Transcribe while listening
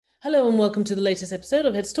Hello and welcome to the latest episode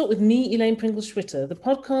of Heads Talk with me, Elaine Pringle-Schwitter, the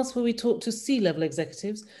podcast where we talk to C-level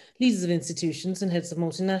executives, leaders of institutions and heads of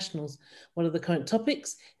multinationals. What are the current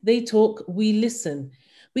topics? They talk, we listen.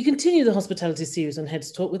 We continue the hospitality series on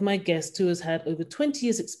Heads Talk with my guest who has had over 20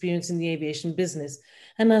 years experience in the aviation business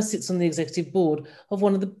and now sits on the executive board of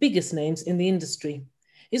one of the biggest names in the industry.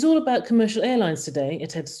 It's all about commercial airlines today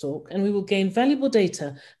at Heads Talk, and we will gain valuable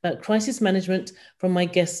data about crisis management from my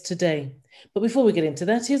guests today. But before we get into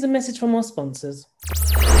that, here's a message from our sponsors.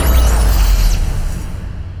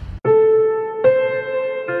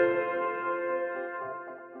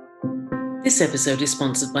 This episode is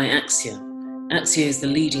sponsored by Axia. Axia is the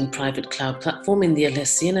leading private cloud platform in the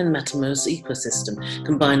Atlassian and Mattermost ecosystem,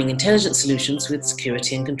 combining intelligent solutions with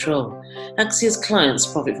security and control. Axia's clients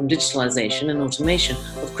profit from digitalization and automation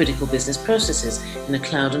of critical business processes in a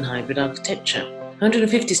cloud and hybrid architecture.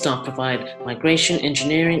 150 staff provide migration,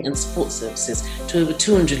 engineering, and support services to over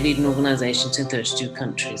 200 leading organizations in 32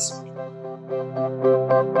 countries.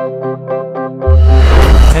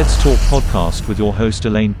 Heads Talk podcast with your host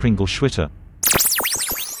Elaine Pringle-Schwitter.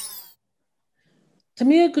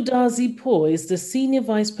 Tamir Gudazi-Poor is the Senior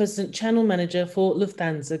Vice President Channel Manager for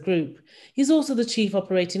Lufthansa Group. He's also the Chief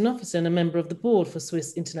Operating Officer and a member of the board for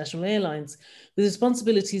Swiss International Airlines, with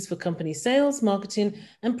responsibilities for company sales, marketing,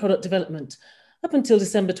 and product development. Up until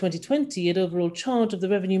December 2020, he had overall charge of the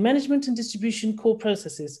revenue management and distribution core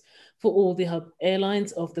processes for all the hub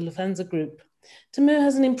airlines of the Lufthansa Group. Tamir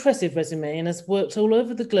has an impressive resume and has worked all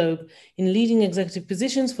over the globe in leading executive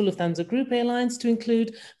positions for Lufthansa Group Airlines to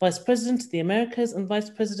include Vice President of the Americas and Vice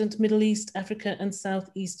President Middle East, Africa and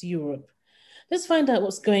Southeast Europe. Let's find out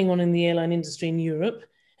what's going on in the airline industry in Europe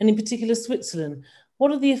and in particular Switzerland.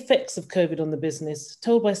 What are the effects of COVID on the business,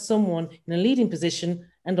 told by someone in a leading position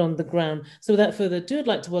and on the ground? So without further ado, I'd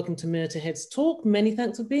like to welcome Tamir to Heads Talk. Many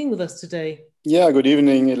thanks for being with us today. Yeah, good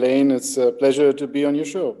evening, Elaine. It's a pleasure to be on your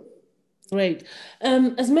show. Great.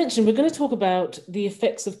 As mentioned, we're going to talk about the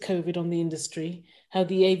effects of COVID on the industry, how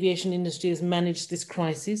the aviation industry has managed this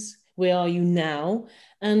crisis. Where are you now?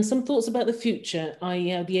 And some thoughts about the future, i.e.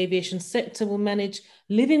 how the aviation sector will manage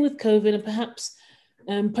living with COVID and perhaps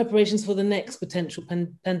preparations for the next potential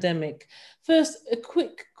pandemic. First, a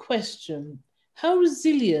quick question. How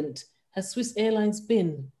resilient has Swiss Airlines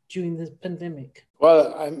been during the pandemic?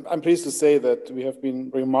 Well, I'm pleased to say that we have been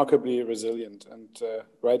remarkably resilient. And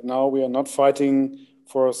right now we are not fighting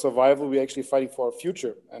for survival, we're actually fighting for our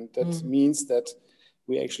future. And that means that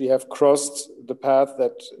we actually have crossed the path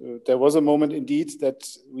that there was a moment indeed that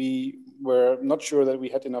we were not sure that we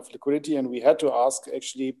had enough liquidity, and we had to ask,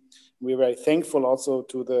 actually, we're very thankful also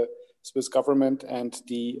to the Swiss government and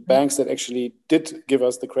the banks that actually did give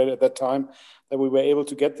us the credit at that time, that we were able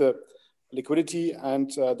to get the liquidity.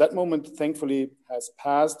 And that moment, thankfully, has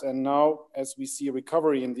passed. And now, as we see a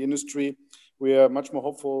recovery in the industry, we are much more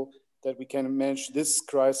hopeful that we can manage this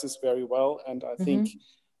crisis very well. And I think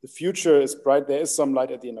the future is bright. There is some light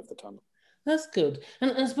at the end of the tunnel. That's good.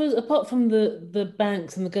 And I suppose apart from the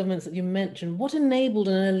banks and the governments that you mentioned, what enabled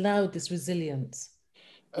and allowed this resilience?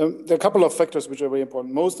 There are a couple of factors which are very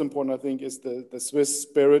important. Most important, I think, is the Swiss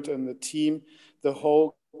spirit and the team, the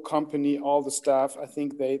whole company, all the staff. I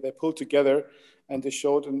think they pulled together and they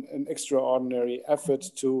showed an extraordinary effort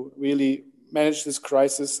to really manage this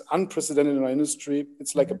crisis, unprecedented in our industry.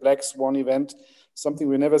 It's like a black swan event, something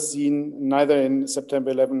we've never seen, neither in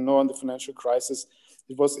September 11 nor in the financial crisis.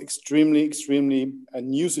 It was extremely, extremely a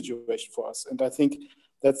new situation for us. And I think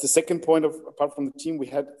that's the second point apart from the team, we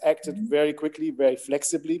had acted very quickly, very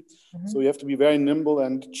flexibly. So you have to be very nimble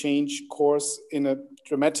and change course in a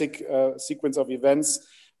dramatic sequence of events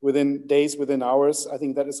within days, within hours. I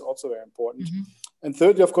think that is also very important. And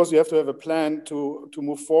thirdly, of course, you have to have a plan to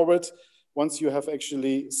move forward. Once you have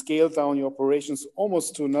actually scaled down your operations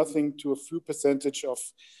almost to nothing, to a few percentage of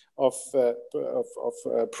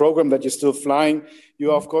program that you're still flying,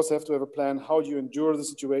 you of course have to have a plan. How do you endure the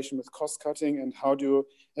situation with cost cutting, and how do you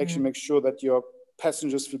actually make sure that your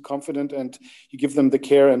passengers feel confident and you give them the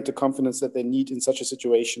care and the confidence that they need in such a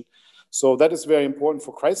situation? So that is very important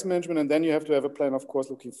for crisis management. And then you have to have a plan, of course,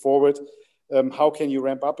 looking forward. How can you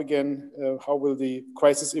ramp up again? How will the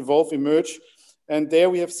crisis emerge? And there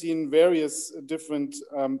we have seen various different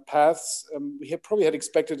paths. We had probably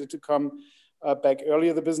expected it to come back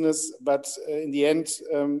earlier, the business, but in the end,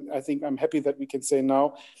 I think I'm happy that we can say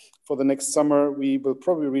now for the next summer, we will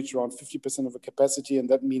probably reach around 50% of the capacity. And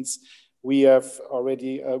that means we have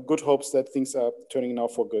already good hopes that things are turning now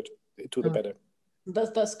for good, to the better.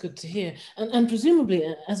 That's good to hear. And presumably,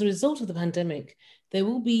 as a result of the pandemic, there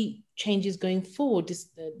will be changes going forward,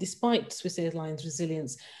 despite Swiss Airlines'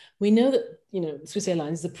 resilience. We know that, Swiss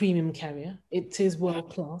Airlines is a premium carrier. It is world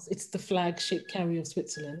class. It's the flagship carrier of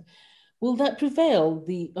Switzerland. Will that prevail,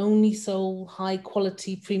 the only sole high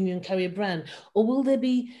quality premium carrier brand? Or will there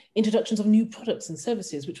be introductions of new products and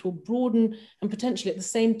services which will broaden and potentially at the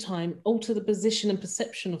same time alter the position and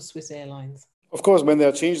perception of Swiss Airlines? Of course, when there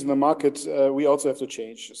are changes in the market, we also have to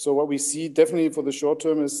change. So what we see definitely for the short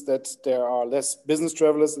term is that there are less business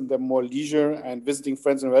travelers and there are more leisure and visiting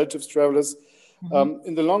friends and relatives travelers. Mm-hmm.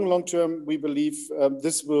 In the long term, we believe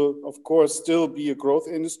this will, of course, still be a growth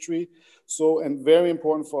industry. So, and very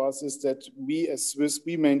important for us is that we as Swiss,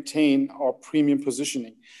 we maintain our premium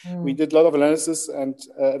positioning. We did a lot of analysis and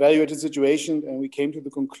evaluated the situation, and we came to the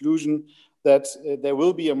conclusion that there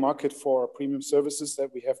will be a market for premium services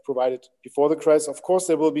that we have provided before the crisis. Of course,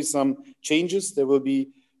 there will be some changes. There will be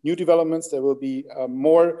new developments. There will be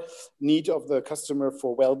more need of the customer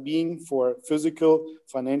for well-being, for physical,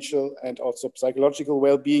 financial, and also psychological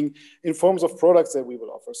well-being in forms of products that we will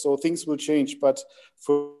offer. So things will change, but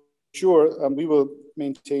for sure, we will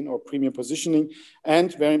maintain our premium positioning.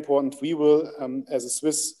 And very important, we will, as a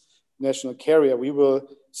Swiss national carrier, we will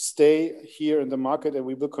stay here in the market and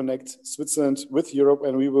we will connect Switzerland with Europe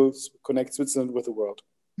and we will connect Switzerland with the world.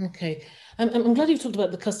 Okay. I'm glad you've talked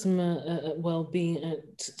about the customer well-being.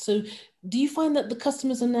 So do you find that the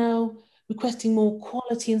customers are now requesting more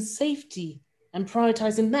quality and safety and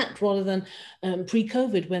prioritizing that rather than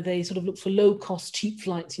pre-COVID, where they sort of look for low-cost, cheap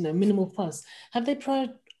flights, minimal fuss? Have they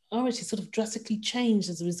priorities sort of drastically changed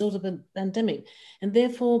as a result of a pandemic? And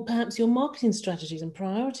therefore, perhaps your marketing strategies and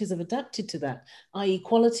priorities have adapted to that, i.e.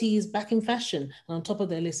 quality is back in fashion and on top of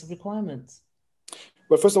their list of requirements?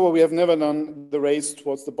 Well, first of all, we have never done the race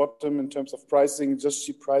towards the bottom in terms of pricing, just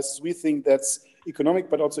cheap prices. We think that's economic,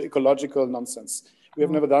 but also ecological nonsense. We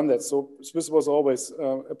have never done that. So Swiss was always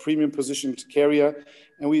a premium positioned carrier.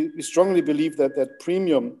 And we strongly believe that that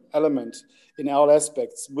premium element in all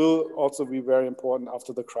aspects will also be very important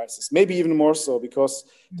after the crisis. Maybe even more so, because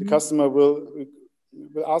the customer will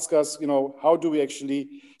ask us, how do we actually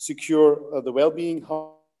secure the well-being?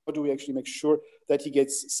 How do we actually make sure that he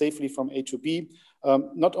gets safely from A to B?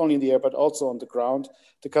 Not only in the air, but also on the ground.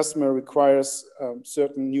 The customer requires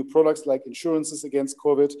certain new products like insurances against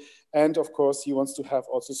COVID. And of course, he wants to have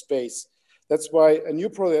also space. That's why a new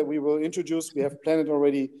product we will introduce, we have planned it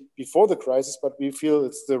already before the crisis, but we feel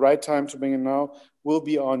it's the right time to bring it now, will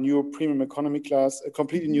be our new premium economy class, a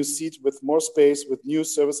completely new seat with more space, with new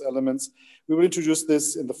service elements. We will introduce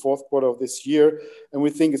this in the fourth quarter of this year. And we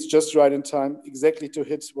think it's just right in time, exactly to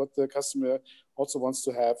hit what the customer also wants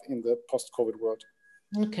to have in the post-COVID world.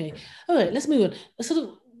 Okay. All right, let's move on. Sort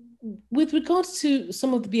of with regards to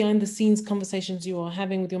some of the behind the scenes conversations you are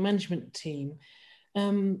having with your management team,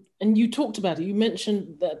 and you talked about it, you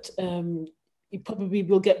mentioned that you probably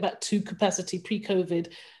will get back to capacity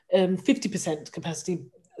pre-COVID, 50% capacity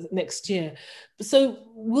next year. So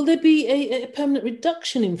will there be a permanent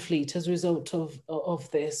reduction in fleet as a result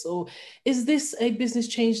of this? Or is this a business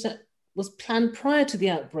change that was planned prior to the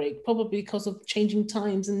outbreak, probably because of changing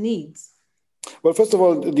times and needs? Well, first of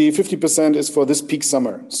all, the 50% is for this peak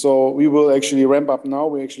summer. So we will actually ramp up now.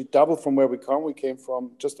 We actually double from where we come. We came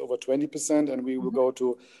from just over 20% and we will go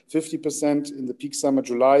to 50% in the peak summer,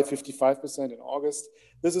 July, 55% in August.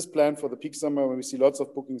 This is planned for the peak summer when we see lots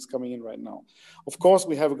of bookings coming in right now. Of course,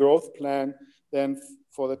 we have a growth plan then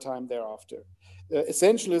for the time thereafter.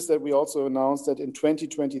 Essential is that we also announced that in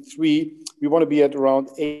 2023, we want to be at around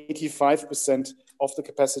 85% of the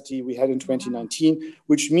capacity we had in 2019,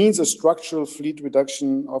 which means a structural fleet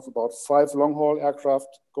reduction of about 5 long-haul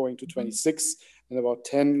aircraft going to 26 and about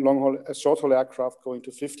 10 short-haul aircraft going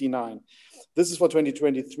to 59. This is for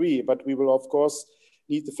 2023, but we will, of course,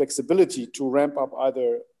 need the flexibility to ramp up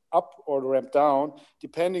either up or ramp down,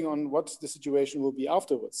 depending on what the situation will be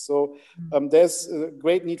afterwards. So there's a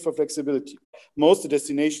great need for flexibility. Most of the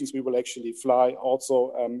destinations we will actually fly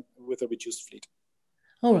also with a reduced fleet.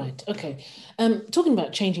 All right, okay. Talking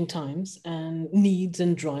about changing times and needs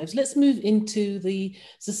and drives, let's move into the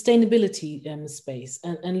sustainability space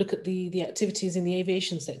and look at the activities in the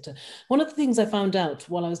aviation sector. One of the things I found out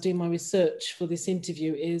while I was doing my research for this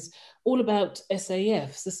interview is all about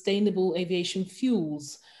SAF, Sustainable Aviation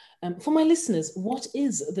Fuels. For my listeners, what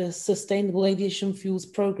is the Sustainable Aviation Fuels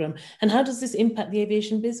Program and how does this impact the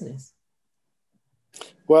aviation business?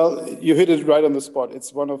 Well, you hit it right on the spot.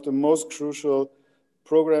 It's one of the most crucial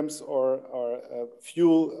programs or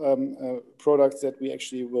fuel products that we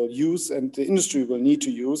actually will use and the industry will need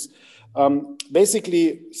to use.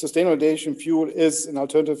 Basically, sustainable aviation fuel is an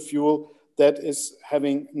alternative fuel that is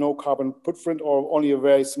having no carbon footprint or only a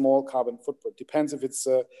very small carbon footprint. Depends if it's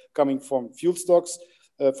coming from fuel stocks,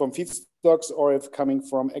 from feedstocks or if coming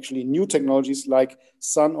from actually new technologies like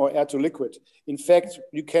sun or air to liquid. In fact,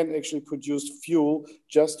 you can actually produce fuel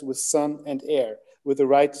just with sun and air. With the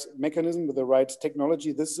right mechanism, with the right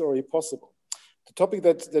technology, this is already possible. The topic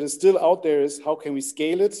that is still out there is how can we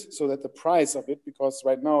scale it so that the price of it, because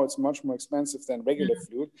right now it's much more expensive than regular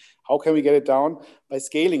fuel, how can we get it down by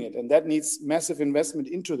scaling it? And that needs massive investment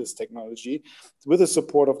into this technology. With the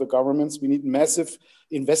support of the governments, we need massive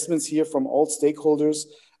investments here from all stakeholders,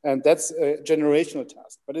 and that's a generational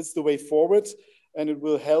task, but it's the way forward. And it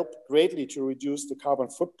will help greatly to reduce the carbon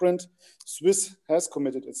footprint. Swiss has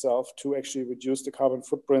committed itself to actually reduce the carbon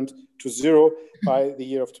footprint to zero by the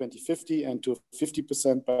year of 2050 and to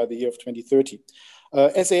 50% by the year of 2030.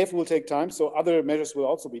 SAF will take time, so other measures will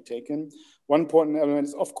also be taken. One important element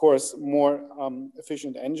is, of course, more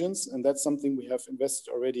efficient engines, and that's something we have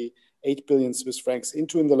invested already 8 billion Swiss francs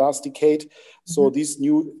into in the last decade. So these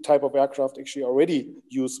new type of aircraft actually already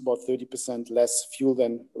use about 30% less fuel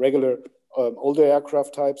than regular older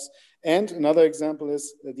aircraft types. And another example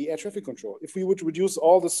is the air traffic control. If we would reduce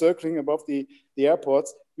all the circling above the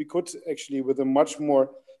airports, we could actually, with a much more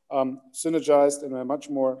synergized and a much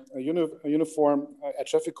more uniform air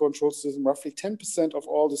traffic control system, roughly 10% of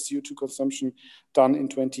all the CO2 consumption done in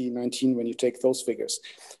 2019 when you take those figures.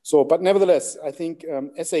 So, but nevertheless, I think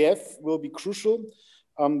SAF will be crucial.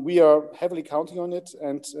 We are heavily counting on it,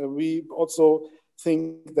 and we also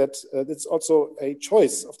think that it's also a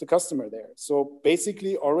choice of the customer there. So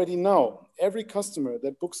basically already now, every customer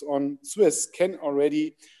that books on Swiss can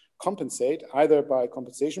already compensate either by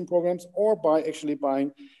compensation programs or by actually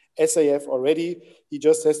buying SAF already. He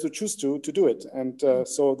just has to choose to do it. And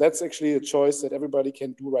so that's actually a choice that everybody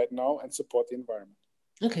can do right now and support the environment.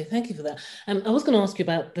 Okay, thank you for that. I was going to ask you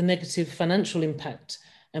about the negative financial impact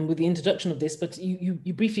and with the introduction of this, but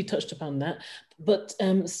you briefly touched upon that. But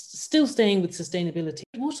still staying with sustainability,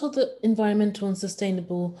 what other environmental and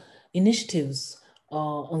sustainable initiatives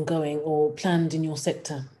are ongoing or planned in your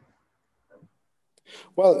sector?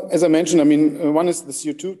 Well, as I mentioned, I mean, one is the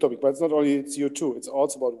CO2 topic, but it's not only CO2, it's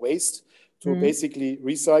also about waste to basically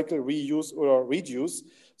recycle, reuse, or reduce.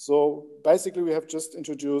 So basically, we have just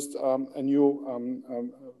introduced a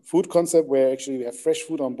new food concept where actually we have fresh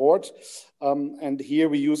food on board. And here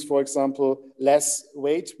we use, for example, less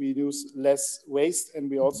weight, we use less waste, and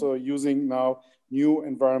we're also using now new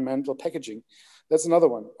environmental packaging. That's another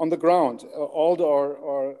one. On the ground, all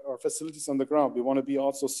our facilities on the ground, we want to be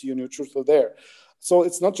also CO neutral there. So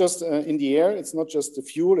it's not just in the air, it's not just the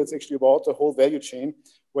fuel, it's actually about the whole value chain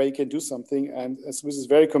where you can do something. And Swiss is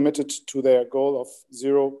very committed to their goal of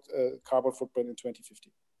zero carbon footprint in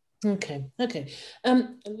 2050. Okay.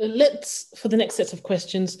 Let's, for the next set of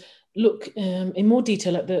questions, look in more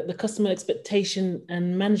detail at the customer expectation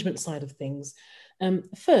and management side of things.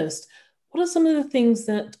 First, what are some of the things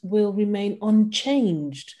that will remain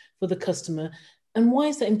unchanged for the customer, and why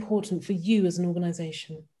is that important for you as an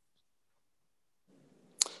organization?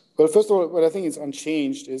 Well, first of all, what I think is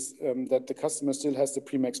unchanged is that the customer still has the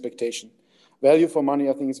premium expectation. Value for money,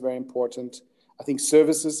 I think, is very important. I think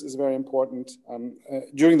services is very important.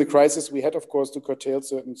 During the crisis, we had, of course, to curtail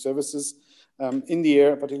certain services in the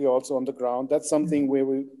air, particularly also on the ground. That's something where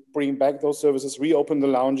we bring back those services, reopen the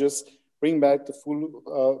lounges, bring back the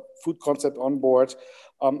full food concept on board.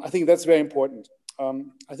 I think that's very important.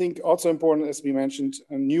 I think also important, as we mentioned,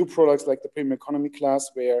 new products like the premium economy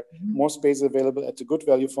class, where more space is available at a good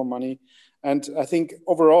value for money. And I think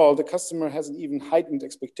overall, the customer has an even heightened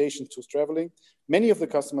expectation to traveling. Many of the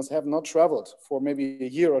customers have not traveled for maybe a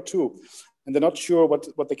year or two, and they're not sure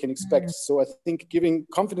what they can expect. So I think giving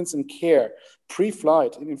confidence and care,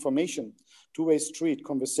 pre-flight and information, two-way street,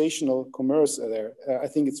 conversational commerce there. I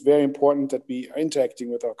think it's very important that we are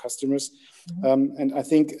interacting with our customers. And I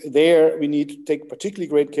think there we need to take particularly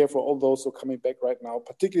great care for all those who are coming back right now,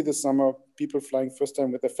 particularly this summer, people flying first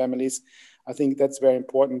time with their families. I think that's very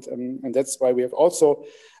important. And that's why we have also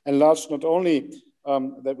enlarged not only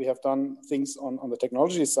that we have done things on the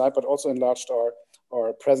technology side, but also enlarged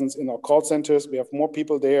our presence in our call centers. We have more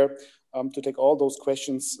people there to take all those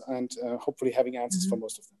questions and hopefully having answers for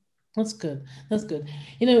most of them. That's good.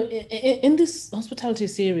 You know, in this hospitality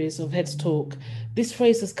series of Heads Talk, this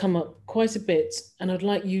phrase has come up quite a bit, and I'd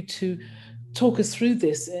like you to talk us through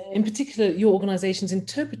this, in particular, your organization's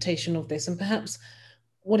interpretation of this and perhaps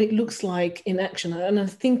what it looks like in action. And I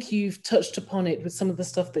think you've touched upon it with some of the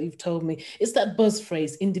stuff that you've told me. It's that buzz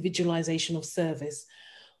phrase, individualization of service.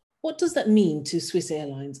 What does that mean to Swiss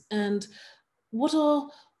Airlines? And what are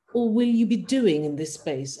or will you be doing in this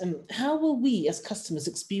space? And how will we as customers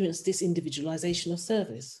experience this individualization of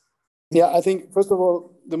service? Yeah, I think first of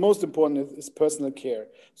all, the most important is personal care.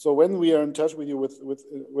 So when we are in touch with you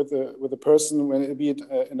with a person, when it be it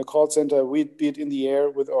in a call center, be it in the air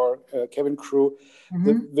with our cabin crew,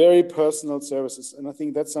 the very personal services, and I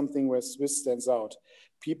think that's something where Swiss stands out.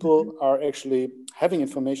 People are actually having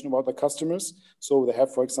information about the customers. So they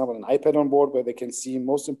have, for example, an iPad on board where they can see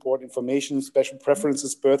most important information, special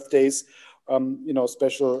preferences, birthdays,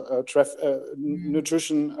 special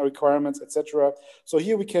nutrition requirements, etc. So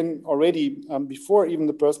here we can already, before even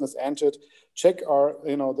the person has entered, check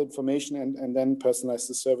the information and then personalize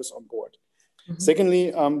the service on board.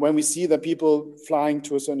 Secondly, when we see that people flying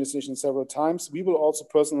to a certain destination several times, we will also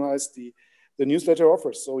personalize the newsletter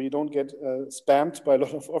offers. So you don't get spammed by a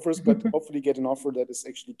lot of offers, but hopefully get an offer that is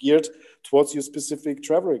actually geared towards your specific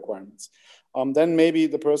travel requirements. Then maybe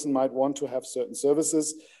the person might want to have certain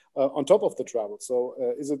services on top of the travel. So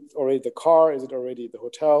is it already the car? Is it already the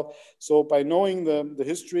hotel? So by knowing the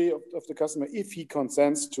history of the customer, if he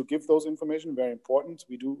consents to give those information, very important.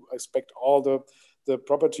 We do expect all the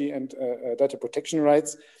property and data protection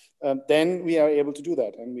rights. Then we are able to do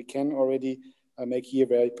that. And we can already make here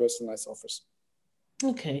very personalized offers.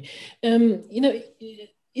 Okay.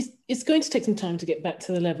 It's going to take some time to get back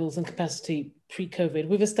to the levels and capacity pre-COVID.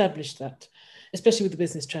 We've established that, especially with the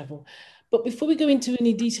business travel. But before we go into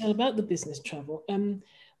any detail about the business travel,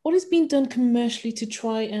 what is being done commercially to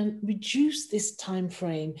try and reduce this time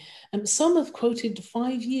frame? Some have quoted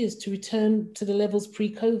 5 years to return to the levels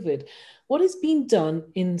pre-COVID. What is being done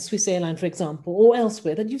in Swiss Airline, for example, or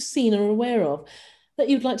elsewhere that you've seen or are aware of that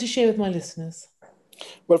you'd like to share with my listeners?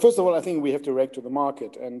 Well, first of all, I think we have to react to the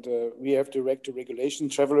market, and we have to react to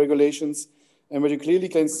regulations, travel regulations. And what you clearly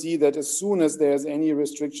can see that as soon as there's any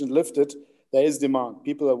restriction lifted, there is demand.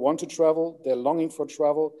 People that want to travel, they're longing for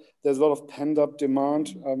travel. There's a lot of pent-up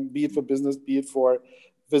demand, be it for business, be it for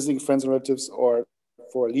visiting friends and relatives or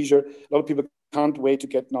for leisure. A lot of people can't wait to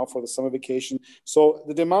get now for the summer vacation. So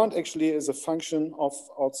the demand actually is a function of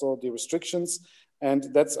also the restrictions. And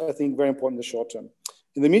that's, I think, very important in the short term.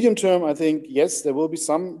 In the medium term, I think, yes, there will be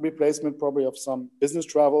some replacement probably of some business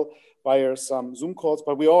travel via some Zoom calls,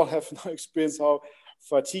 but we all have now experienced how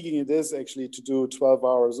fatiguing it is actually to do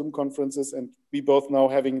 12-hour Zoom conferences. And we both know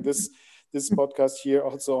having this podcast here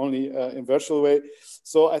also only in virtual way.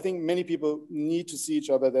 So I think many people need to see each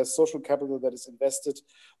other. There's social capital that is invested.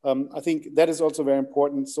 I think that is also very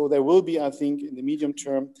important. So there will be, I think, in the medium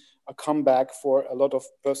term, a comeback for a lot of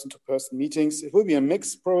person-to-person meetings. It will be a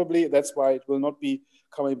mix probably. That's why it will not be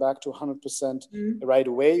coming back to 100% right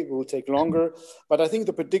away. It will take longer. But I think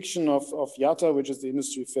the prediction of IATA, which is the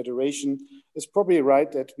industry federation, is probably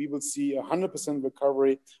right that we will see 100%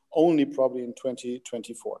 recovery only probably in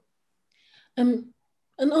 2024. And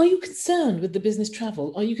are you concerned with the business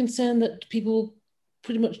travel? Are you concerned that people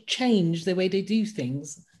pretty much change the way they do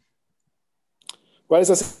things? Well,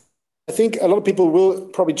 as I said, I think a lot of people will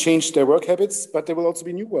probably change their work habits, but there will also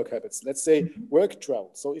be new work habits. Let's say work travel.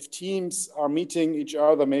 So if teams are meeting each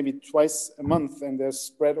other maybe twice a month and they're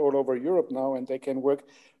spread all over Europe now and they can work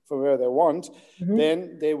from where they want,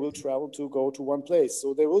 then they will travel to go to one place.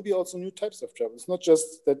 So there will be also new types of travel. It's not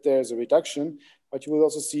just that there's a reduction, but you will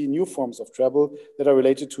also see new forms of travel that are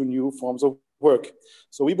related to new forms of work.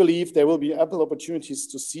 So we believe there will be ample opportunities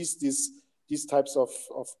to seize these types of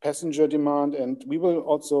passenger demand, and we will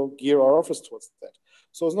also gear our offers towards that.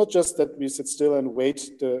 So it's not just that we sit still and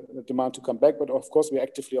wait the demand to come back, but of course we're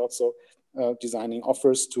actively also designing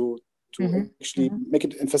offers to actually make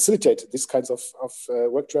it and facilitate these kinds of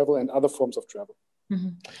work travel and other forms of travel.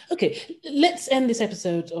 Okay, let's end this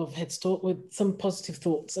episode of Heads Talk with some positive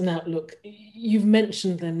thoughts and outlook. You've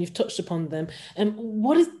mentioned them, you've touched upon them. And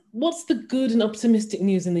what's the good and optimistic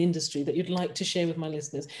news in the industry that you'd like to share with my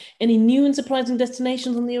listeners? Any new and surprising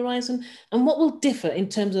destinations on the horizon? And what will differ in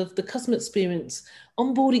terms of the customer experience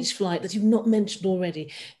on board each flight that you've not mentioned already?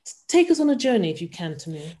 Take us on a journey if you can,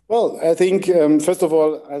 Tamir. Well, I think, first of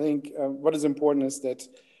all, what is important is that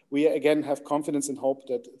we again have confidence and hope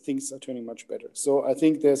that things are turning much better. So I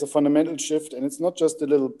think there's a fundamental shift, and it's not just a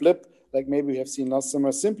little blip like maybe we have seen last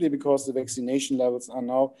summer, simply because the vaccination levels are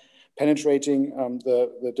now penetrating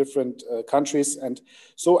the different countries. And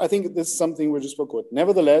so I think this is something which is for good.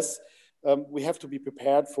 Nevertheless, we have to be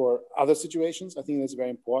prepared for other situations. I think that's very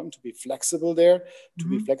important to be flexible there, to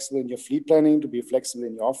be flexible in your fleet planning, to be flexible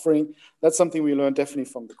in your offering. That's something we learned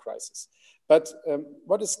definitely from the crisis. But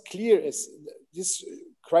what is clear is this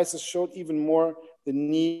crisis showed even more the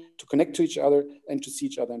need to connect to each other and to see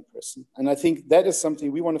each other in person. And I think that is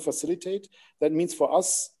something we want to facilitate. That means for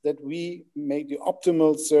us that we make the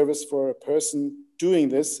optimal service for a person doing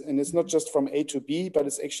this. And it's not just from A to B, but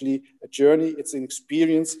it's actually a journey. It's an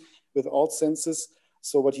experience with all senses.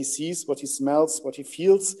 So what he sees, what he smells, what he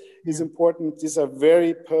feels is important. These are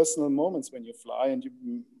very personal moments when you fly, and you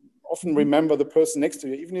often remember the person next to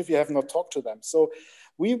you, even if you have not talked to them. So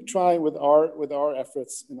we try with our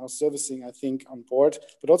efforts in our servicing, I think, on board,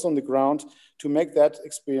 but also on the ground, to make that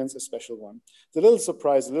experience a special one. The little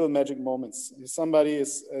surprise, little magic moments. If somebody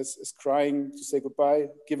is crying to say goodbye,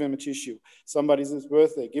 give him a tissue. Somebody's his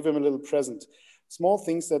birthday, give him a little present. Small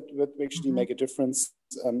things that actually make a difference,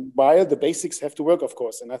 while the basics have to work, of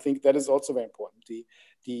course. And I think that is also very important.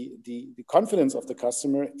 The confidence of the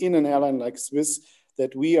customer in an airline like Swiss,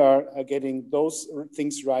 that we are getting those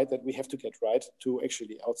things right, that we have to get right to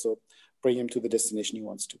actually also bring him to the destination he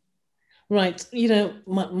wants to. Right. You know,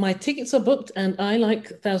 my tickets are booked, and I,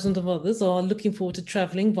 like thousands of others, are looking forward to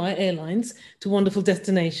traveling via airlines to wonderful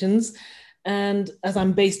destinations. And as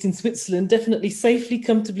I'm based in Switzerland, definitely safely,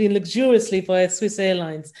 comfortably and luxuriously via Swiss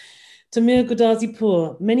Airlines. Tamir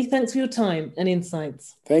Goudarzi-Pour, many thanks for your time and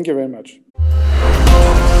insights. Thank you very much.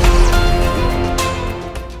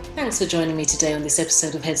 Thanks for joining me today on this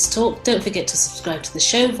episode of Heads Talk. Don't forget to subscribe to the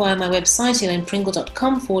show via my website,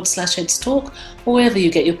 elainepringle.com/headstalk, or wherever you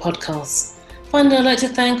get your podcasts. Finally, I'd like to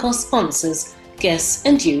thank our sponsors, guests,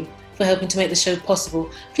 and you for helping to make the show possible.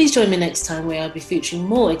 Please join me next time, where I'll be featuring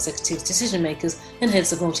more executives, decision makers, and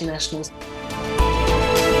heads of multinationals.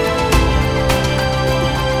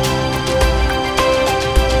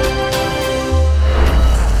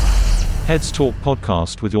 Heads Talk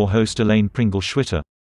podcast with your host Elaine Pringle-Schwitter.